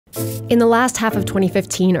In the last half of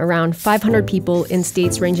 2015, around 500 people in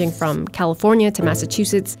states ranging from California to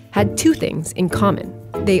Massachusetts had two things in common.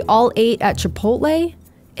 They all ate at Chipotle,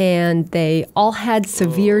 and they all had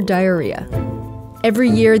severe diarrhea. Every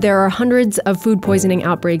year, there are hundreds of food poisoning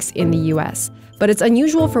outbreaks in the US, but it's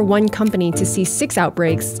unusual for one company to see 6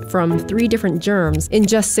 outbreaks from 3 different germs in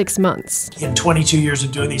just 6 months. In 22 years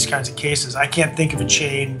of doing these kinds of cases, I can't think of a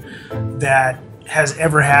chain that has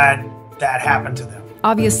ever had that happen to them.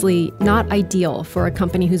 Obviously, not ideal for a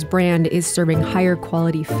company whose brand is serving higher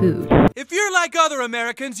quality food. If you're like other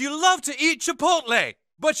Americans, you love to eat Chipotle,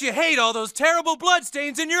 but you hate all those terrible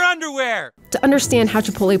bloodstains in your underwear. To understand how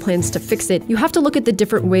Chipotle plans to fix it, you have to look at the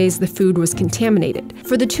different ways the food was contaminated.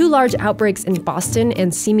 For the 2 large outbreaks in Boston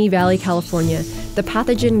and Simi Valley, California, the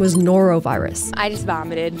pathogen was norovirus. I just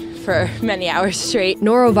vomited for many hours straight.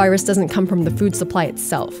 Norovirus doesn't come from the food supply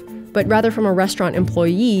itself, but rather from a restaurant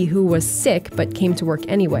employee who was sick but came to work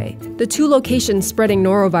anyway. The 2 locations spreading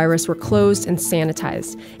norovirus were closed and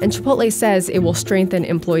sanitized, and Chipotle says it will strengthen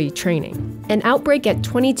employee training. An outbreak at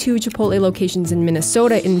 22 Chipotle locations in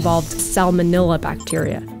Minnesota involved Salmonella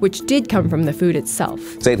bacteria, which did come from the food itself.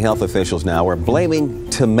 State health officials now are blaming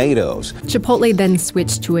tomatoes. Chipotle then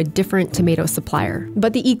switched to a different tomato supplier.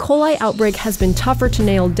 But the E. coli outbreak has been tougher to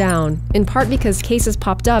nail down, in part because cases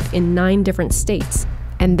popped up in 9 different states.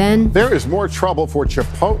 And then there is more trouble for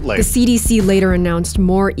Chipotle. The CDC later announced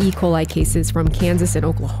more E. coli cases from Kansas and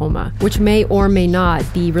Oklahoma, which may or may not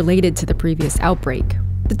be related to the previous outbreak.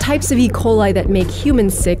 The types of E. coli that make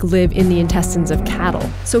humans sick live in the intestines of cattle,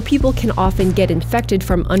 so people can often get infected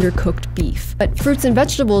from undercooked beef. But fruits and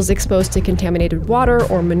vegetables exposed to contaminated water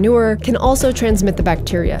or manure can also transmit the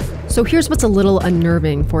bacteria. So here's what's a little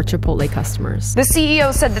unnerving for Chipotle customers. The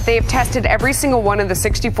CEO said that they have tested every single one of the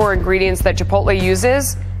 64 ingredients that Chipotle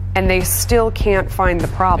uses, and they still can't find the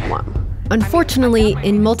problem. Unfortunately,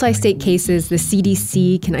 in multi-state cases, the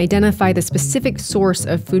CDC can identify the specific source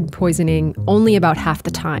of food poisoning only about half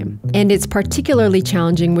the time. And it's particularly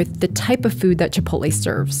challenging with the type of food that Chipotle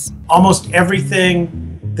serves. Almost everything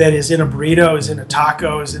that is in a burrito, is in a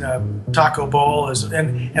taco, is in a taco bowl,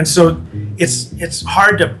 and so it's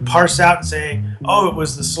hard to parse out and say, oh, it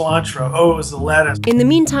was the cilantro, oh, it was the lettuce. In the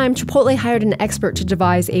meantime, Chipotle hired an expert to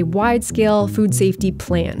devise a wide-scale food safety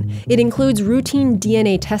plan. It includes routine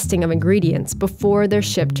DNA testing of ingredients before they're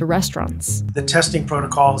shipped to restaurants. The testing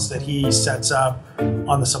protocols that he sets up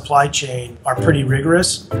on the supply chain are pretty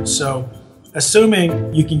rigorous, so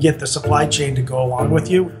assuming you can get the supply chain to go along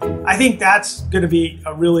with you, I think that's going to be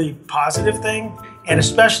a really positive thing, and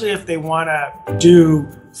especially if they want to do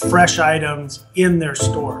fresh items in their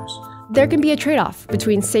stores. There can be a trade-off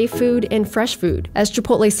between safe food and fresh food, as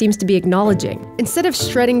Chipotle seems to be acknowledging. Instead of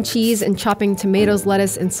shredding cheese and chopping tomatoes,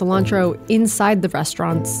 lettuce, and cilantro inside the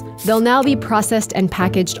restaurants, they'll now be processed and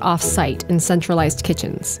packaged off-site in centralized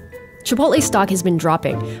kitchens. Chipotle stock has been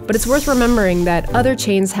dropping, but it's worth remembering that other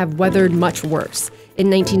chains have weathered much worse. In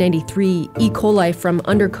 1993, E. coli from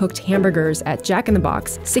undercooked hamburgers at Jack in the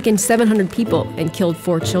Box sickened 700 people and killed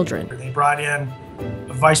 4 children. They brought in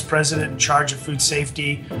a vice president in charge of food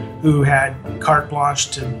safety who had carte blanche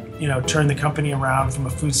to, turn the company around from a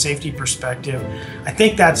food safety perspective. I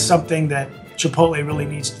think that's something that Chipotle really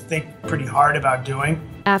needs to think pretty hard about doing.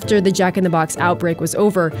 After the Jack in the Box outbreak was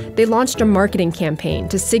over, they launched a marketing campaign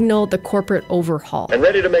to signal the corporate overhaul. And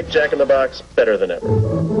ready to make Jack in the Box better than ever.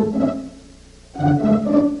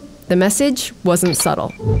 The message wasn't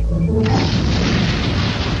subtle.